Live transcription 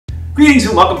Greetings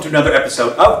and welcome to another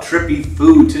episode of Trippy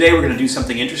Food. Today we're going to do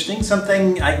something interesting,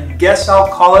 something I guess I'll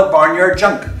call it barnyard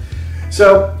junk.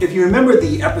 So if you remember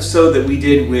the episode that we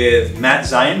did with Matt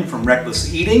Zion from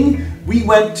Reckless Eating, we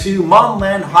went to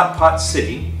Momland Hot Pot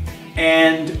City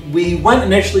and we went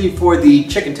initially for the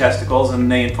chicken testicles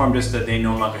and they informed us that they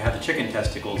no longer have the chicken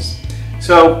testicles.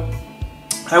 So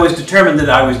I was determined that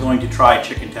I was going to try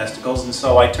chicken testicles, and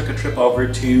so I took a trip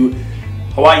over to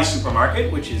Hawaii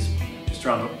Supermarket, which is just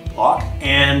around the block,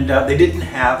 and they didn't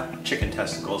have chicken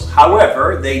testicles.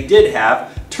 However, they did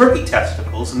have turkey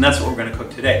testicles, and that's what we're going to cook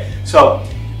today. So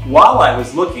while I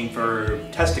was looking for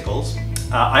testicles,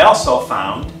 I also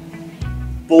found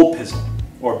bull pizzle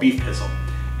or beef pizzle.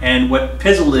 And what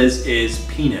pizzle is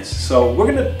penis. So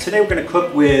today we're gonna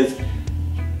cook with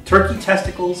turkey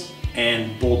testicles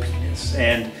and bull penis,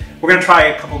 and we're gonna try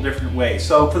a couple different ways.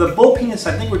 So for the bull penis,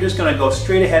 I think we're just gonna go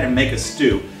straight ahead and make a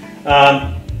stew.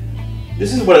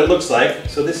 This is what it looks like.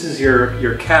 So this is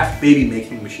your calf baby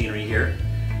making machinery here.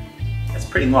 That's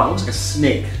pretty long. It looks like a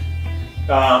snake.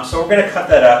 So we're going to cut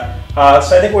that up.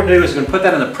 So I think what we're going to do is we're going to put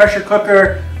that in the pressure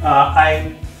cooker.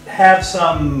 I have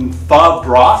some pho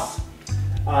broth.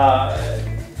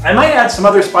 I might add some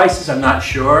other spices. I'm not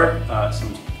sure.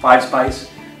 Some 5 spice.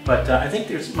 But I think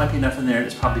there might be enough in there.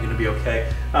 It's probably going to be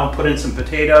okay. I'll put in some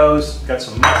potatoes. Got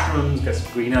some mushrooms. Got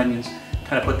some green onions.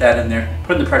 Kind of put that in there.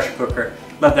 Put it in the pressure cooker.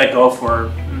 Let that go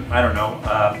for, I don't know,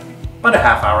 about a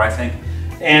half hour, I think.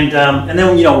 And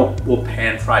then, you know, we'll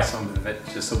pan fry some of it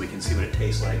just so we can see what it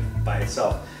tastes like by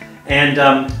itself.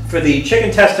 And for the chicken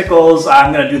testicles,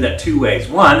 I'm going to do that 2 ways.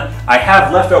 One, I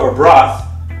have leftover broth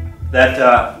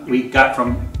that we got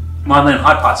from Monland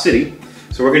Hot Pot City.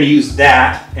 So we're going to use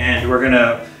that, and we're going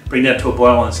to bring that to a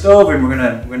boil on the stove, and we're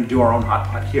going to do our own hot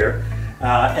pot here.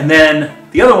 And then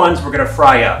the other ones we're going to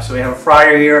fry up. So we have a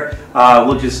fryer here.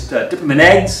 We'll just dip them in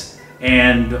eggs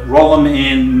and roll them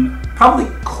in probably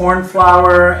corn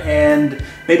flour, and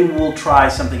maybe we'll try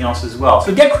something else as well.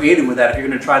 So get creative with that. If you're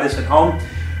going to try this at home,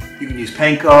 you can use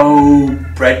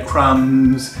panko,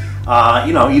 breadcrumbs,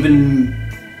 you know, even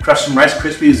crush some Rice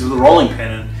Krispies with a rolling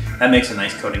pin, and that makes a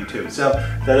nice coating too. So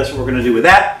that's what we're going to do with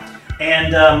that.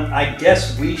 And I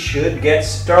guess we should get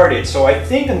started. So I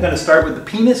think I'm going to start with the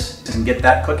penis and get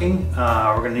that cooking.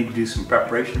 We're going to need to do some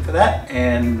preparation for that,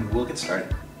 and we'll get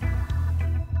started.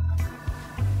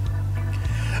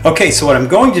 Okay, so what I'm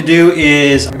going to do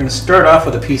is I'm going to start off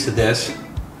with a piece of this,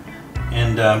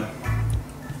 and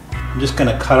I'm just going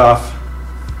to cut off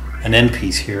an end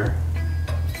piece here.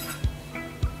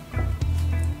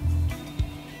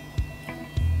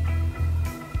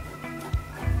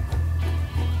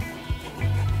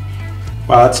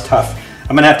 Wow, that's tough.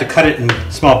 I'm going to have to cut it in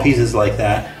small pieces like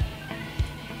that.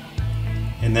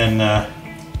 And then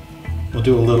we'll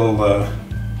do a little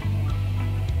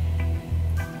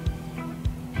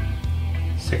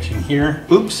section here.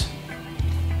 Oops.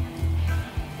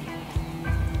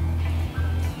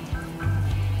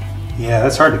 Yeah,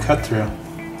 that's hard to cut through.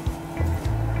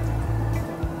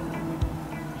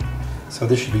 So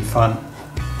this should be fun.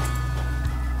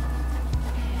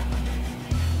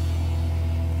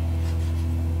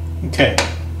 Okay,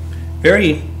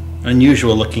 very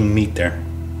unusual looking meat there.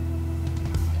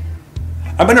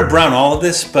 I'm going to brown all of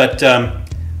this, but I'm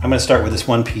going to start with this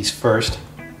one piece first.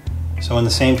 So in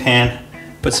the same pan,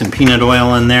 put some peanut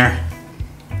oil in there.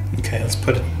 Okay, let's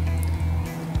put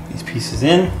these pieces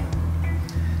in.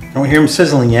 I don't hear them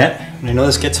sizzling yet, and I know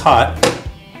this gets hot.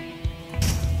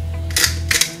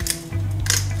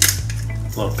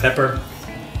 A little pepper.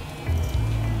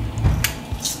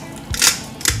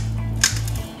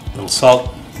 A little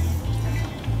salt.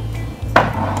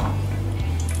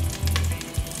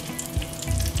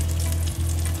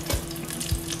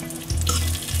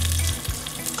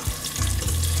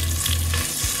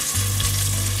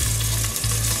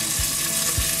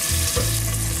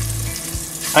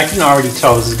 I can already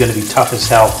tell this is going to be tough as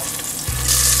hell.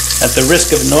 At the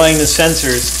risk of annoying the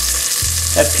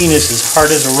sensors, that penis is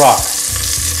hard as a rock.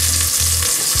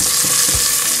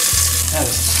 That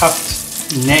is tough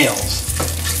nails.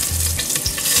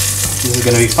 This is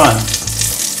going to be fun.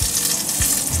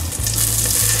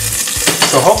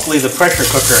 So hopefully the pressure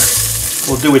cooker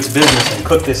will do its business and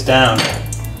cook this down.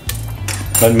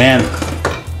 But man,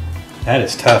 that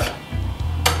is tough.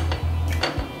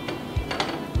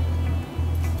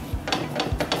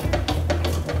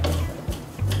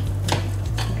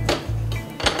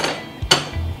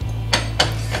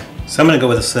 So I'm going to go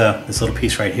with this little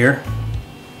piece right here,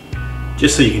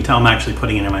 just so you can tell I'm actually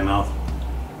putting it in my mouth.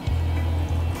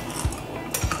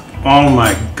 Oh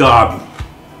my God.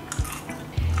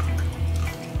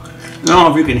 I don't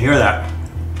know if you can hear that.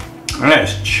 That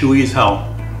is chewy as hell.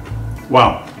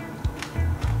 Wow.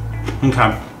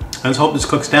 Okay, let's hope this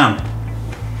cooks down.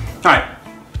 All right,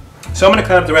 so I'm gonna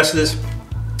cut up the rest of this,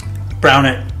 brown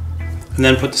it, and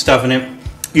then put the stuff in it.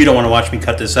 You don't wanna watch me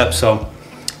cut this up, so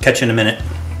catch you in a minute.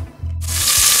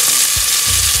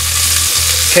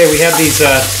 Okay, we have these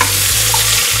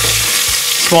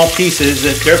small pieces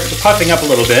that they're puffing up a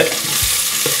little bit.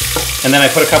 And then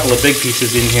I put a couple of big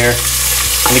pieces in here.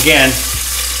 And again,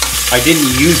 I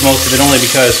didn't use most of it only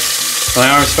because my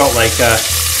arms felt like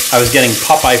I was getting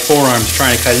Popeye forearms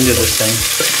trying to cut into this thing.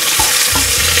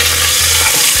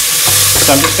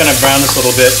 So I'm just gonna brown this a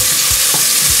little bit.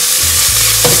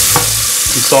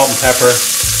 Some salt and pepper.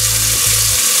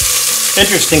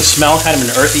 Interesting smell, kind of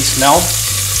an earthy smell.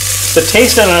 The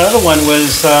taste on another one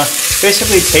was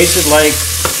basically tasted like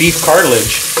beef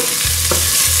cartilage.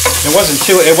 It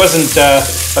wasn't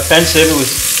offensive, it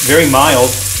was very mild.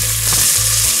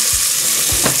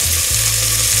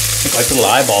 Like little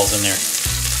eyeballs in there.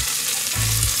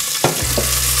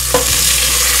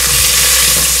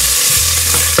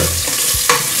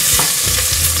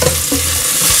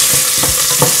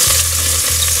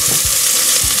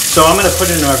 So I'm going to put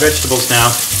in our vegetables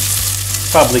now.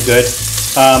 Probably good.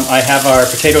 I have our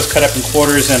potatoes cut up in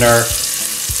quarters and our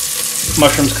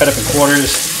mushrooms cut up in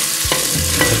quarters.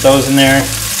 Put those in there.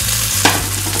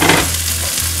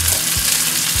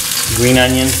 Green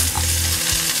onion.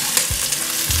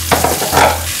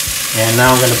 And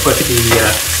now I'm going to put the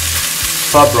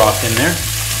pho broth in there.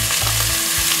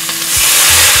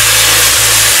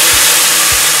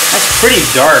 That's pretty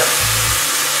dark.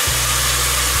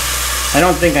 I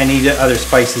don't think I need other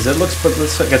spices. It looks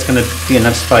like it's going to be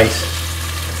enough spice.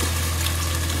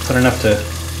 Put enough to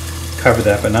cover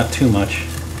that, but not too much.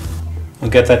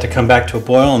 We'll get that to come back to a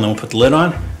boil, and then we'll put the lid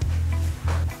on.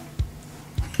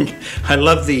 I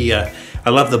love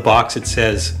the box. It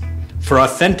says, "For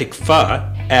authentic pho,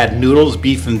 add noodles,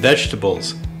 beef, and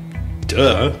vegetables."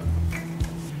 Duh.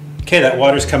 Okay, that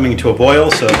water's coming to a boil,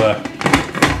 so let's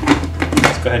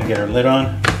go ahead and get our lid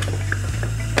on.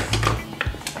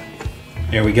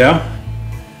 There we go.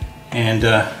 And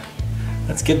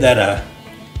let's give that a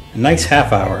nice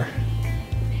half hour.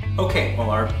 Okay, well,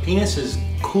 our penis is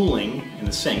cooling in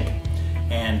the sink.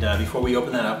 And before we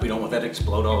open that up, we don't want that to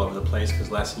explode all over the place, because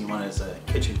last thing you want is a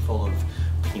kitchen full of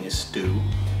penis stew.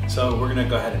 So we're gonna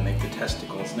go ahead and make the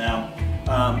testicles. Now,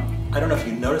 I don't know if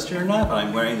you noticed it or not, but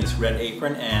I'm wearing this red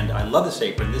apron, and I love this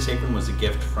apron. This apron was a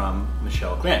gift from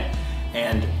Michelle Grant.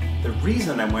 And the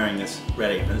reason I'm wearing this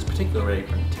red apron, this particular red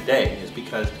apron today, is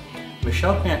because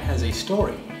Michelle Grant has a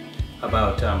story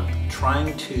about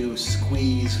trying to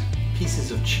squeeze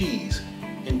pieces of cheese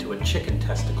into a chicken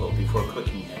testicle before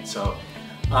cooking it. So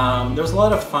there was a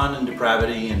lot of fun and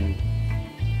depravity and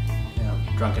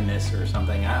drunkenness or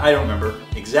something. I don't remember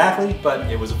exactly, but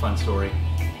it was a fun story,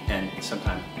 and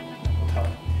sometime we'll tell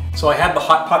it. So I have the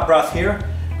hot pot broth here.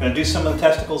 I'm going to do some of the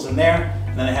testicles in there,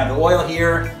 and then I have the oil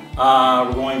here.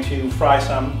 We're going to fry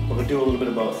some. We'll do a little bit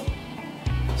of both.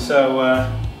 So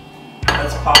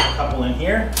let's pop a couple in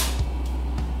here.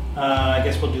 I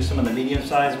guess we'll do some of the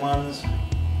medium-sized ones.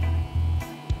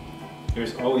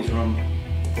 There's always room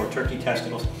for turkey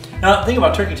testicles. Now, the thing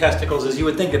about turkey testicles is you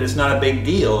would think that it's not a big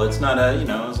deal. It's not a,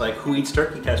 it's like, who eats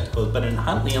turkey testicles? But in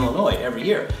Huntley, Illinois, every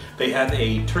year, they have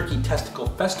a turkey testicle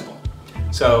festival.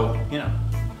 So,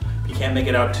 if you can't make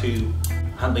it out to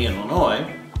Huntley,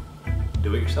 Illinois,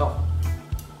 do it yourself.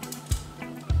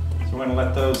 So we're gonna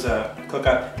let those cook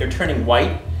up. They're turning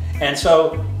white. And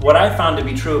so what I found to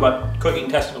be true about cooking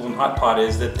testicles in hot pot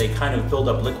is that they kind of build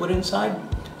up liquid inside.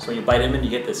 So when you bite them in, you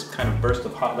get this kind of burst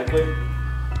of hot liquid,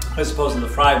 as opposed to the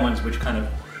fried ones, which kind of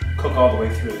cook all the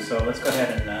way through. So let's go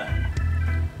ahead and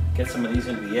get some of these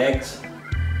into the eggs.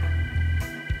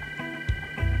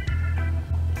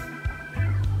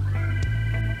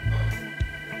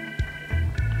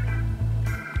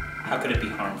 How could it be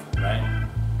harmful, right?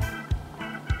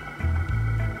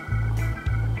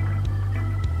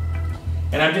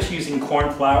 And I'm just using corn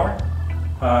flour.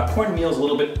 Cornmeal is a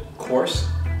little bit coarse,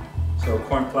 so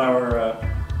corn flour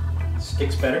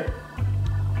sticks better.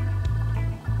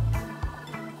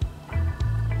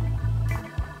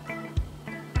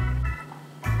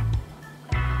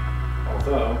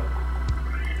 Although,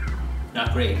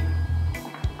 not great.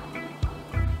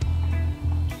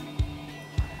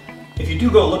 If you do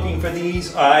go looking for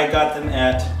these, I got them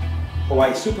at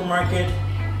Hawaii Supermarket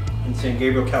in San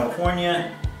Gabriel,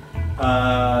 California.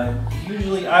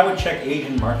 Usually I would check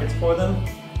Asian markets for them.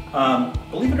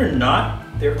 Believe it or not,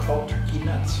 they're called turkey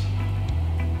nuts.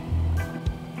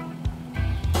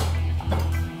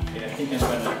 Okay, I think I'm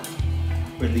going to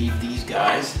relieve these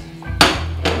guys.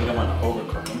 We don't want to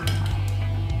overcook them.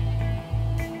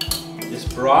 This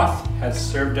broth has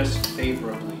served us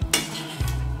favorably.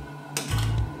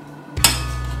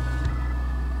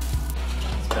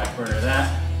 Let's back burner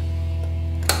that.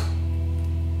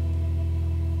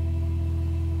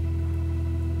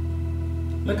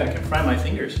 Look, I can fry my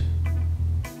fingers.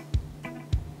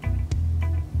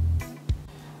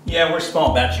 Yeah, we're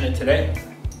small batching it today.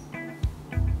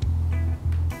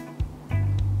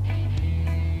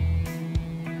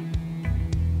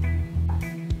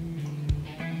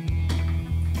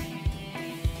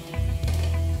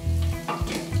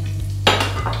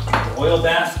 Oil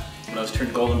bath, when those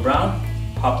turned golden brown,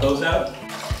 pop those out.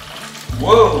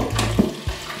 Whoa!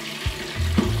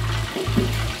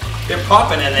 They're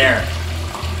popping in there.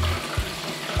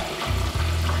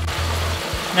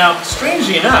 Now,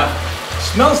 strangely enough, it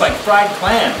smells like fried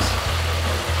clams.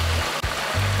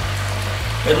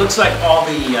 It looks like all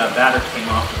the batter came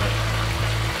off of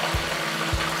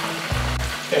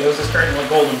it. Okay, those are starting to look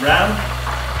golden brown.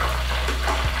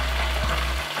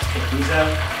 Let's get these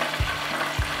out.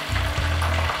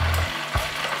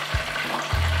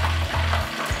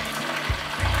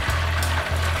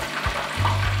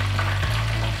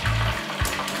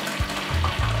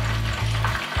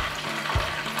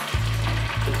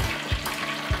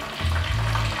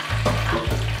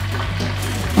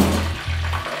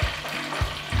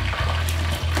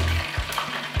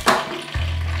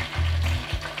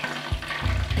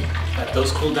 Let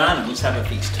those cool down and let's have a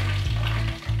feast.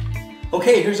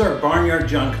 Okay, here's our barnyard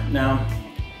junk. Now,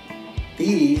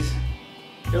 these,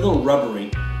 they're a little rubbery.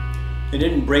 They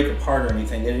didn't break apart or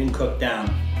anything. They didn't cook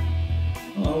down.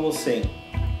 Well, we'll see.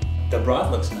 The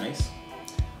broth looks nice.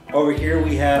 Over here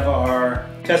we have our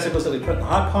testicles that we put in the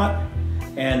hot pot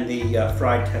and the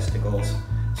fried testicles.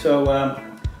 So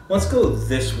let's go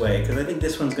this way because I think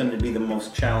this one's going to be the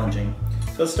most challenging.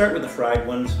 So let's start with the fried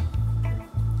ones.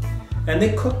 And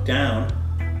they cook down.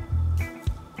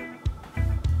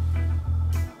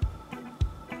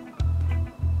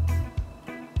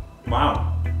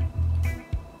 Wow.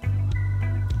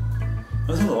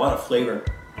 Those have a lot of flavor.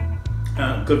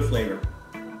 Good flavor.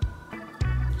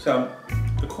 So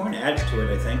the corn adds to it,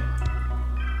 I think.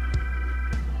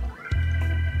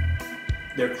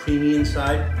 They're creamy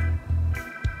inside,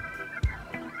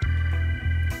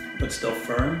 but still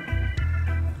firm.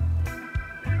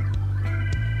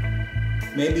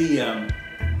 Maybe, I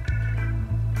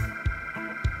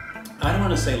don't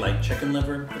want to say like chicken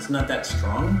liver. It's not that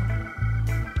strong.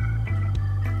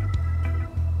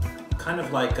 Kind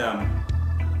of like a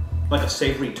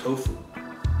savory tofu.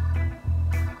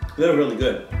 They're really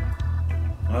good.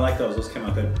 I like those. Those came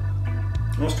out good.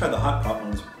 Let's try the hot pot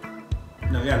ones.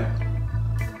 Now again,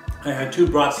 I had two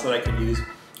broths that I could use.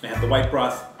 I have the white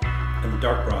broth and the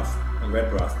dark broth, the red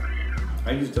broth.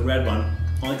 I used the red one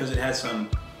only because it has some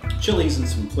chilies and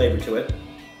some flavor to it.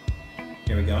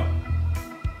 Here we go.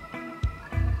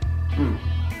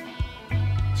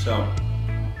 So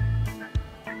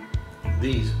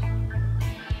these,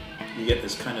 you get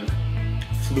this kind of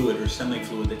fluid or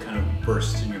semi-fluid that kind of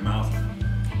bursts in your mouth.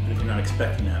 And if you're not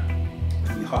expecting that, it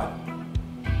can be hot.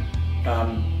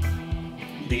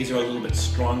 These are a little bit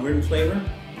stronger in flavor,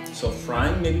 so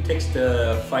frying maybe takes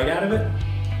the fight out of it.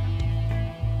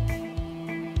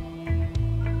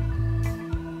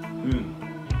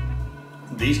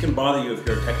 These can bother you if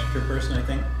you're a texture person, I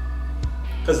think.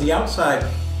 Because the outside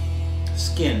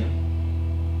skin,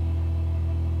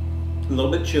 a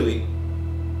little bit chewy,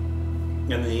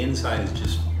 and the inside is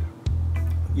just,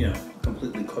 you know,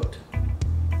 completely cooked,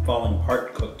 falling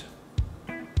apart cooked.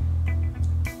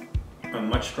 A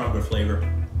much stronger flavor.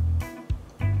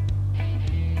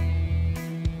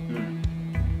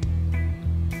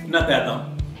 Not bad though.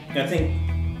 I think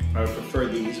I would prefer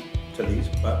these to these,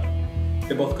 but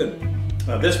they're both good.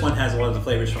 This one has a lot of the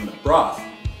flavors from the broth.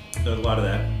 There's a lot of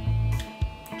that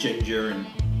ginger and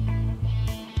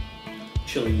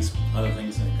chilies, other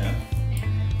things like that.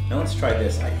 Now let's try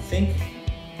this. I think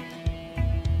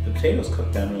the potatoes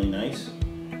cooked down really nice.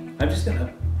 We're just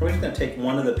gonna take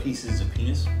one of the pieces of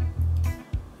penis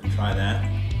and try that.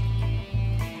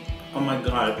 Oh my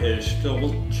god, it is still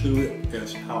chewy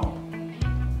as hell.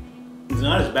 It's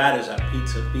not as bad as that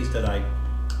pizza piece that I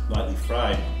lightly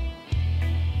fried.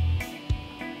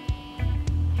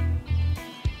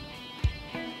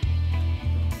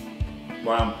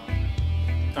 Wow.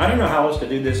 I don't know how else to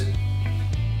do this.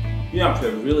 You have to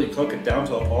really cook it down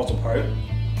till it falls apart.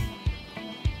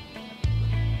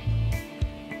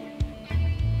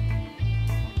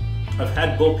 I've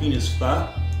had bull penis pho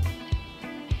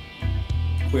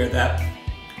where that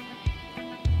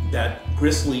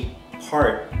gristly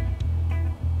part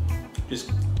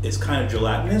just is kind of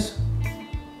gelatinous.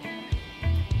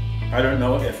 I don't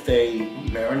know if they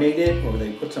marinate it or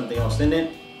they put something else in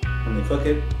it when they cook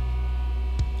it.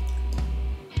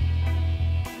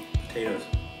 Potatoes.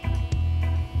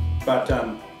 But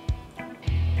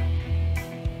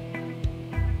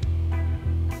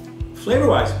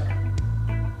flavor-wise,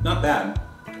 not bad.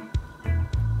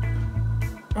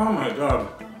 Oh my god.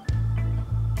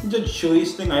 It's the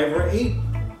chewiest thing I ever ate.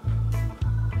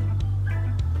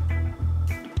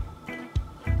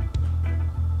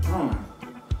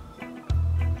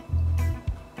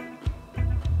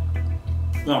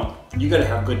 No, you gotta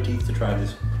have good teeth to try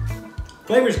this.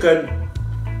 Flavor's good.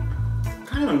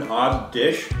 Kind of an odd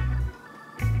dish.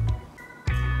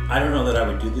 I don't know that I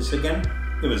would do this again.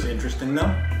 It was interesting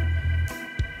though.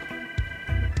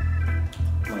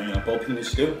 My bull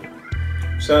penis stew.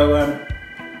 So, I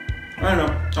don't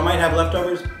know. I might have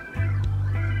leftovers.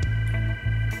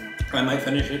 I might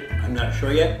finish it. I'm not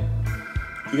sure yet.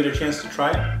 If you get a chance to try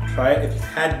it, try it. If you've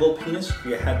had bull penis, if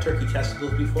you had turkey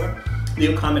testicles before,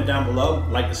 leave a comment down below.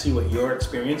 I'd like to see what your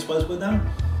experience was with them.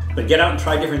 But get out and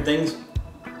try different things.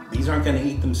 These aren't going to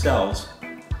eat themselves.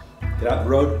 Get out the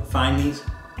road, find these,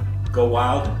 go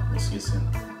wild, and we'll see you soon.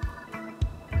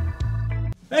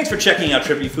 Thanks for checking out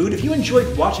Trippy Food. If you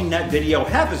enjoyed watching that video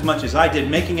half as much as I did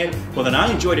making it, well then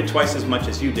I enjoyed it twice as much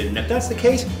as you did. And if that's the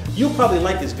case, you'll probably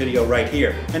like this video right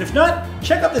here. And if not,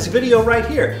 check out this video right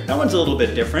here. That one's a little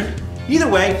bit different. Either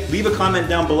way, leave a comment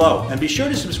down below. And be sure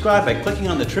to subscribe by clicking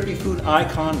on the Trippy Food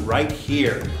icon right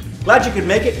here. Glad you could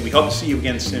make it, and we hope to see you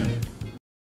again soon.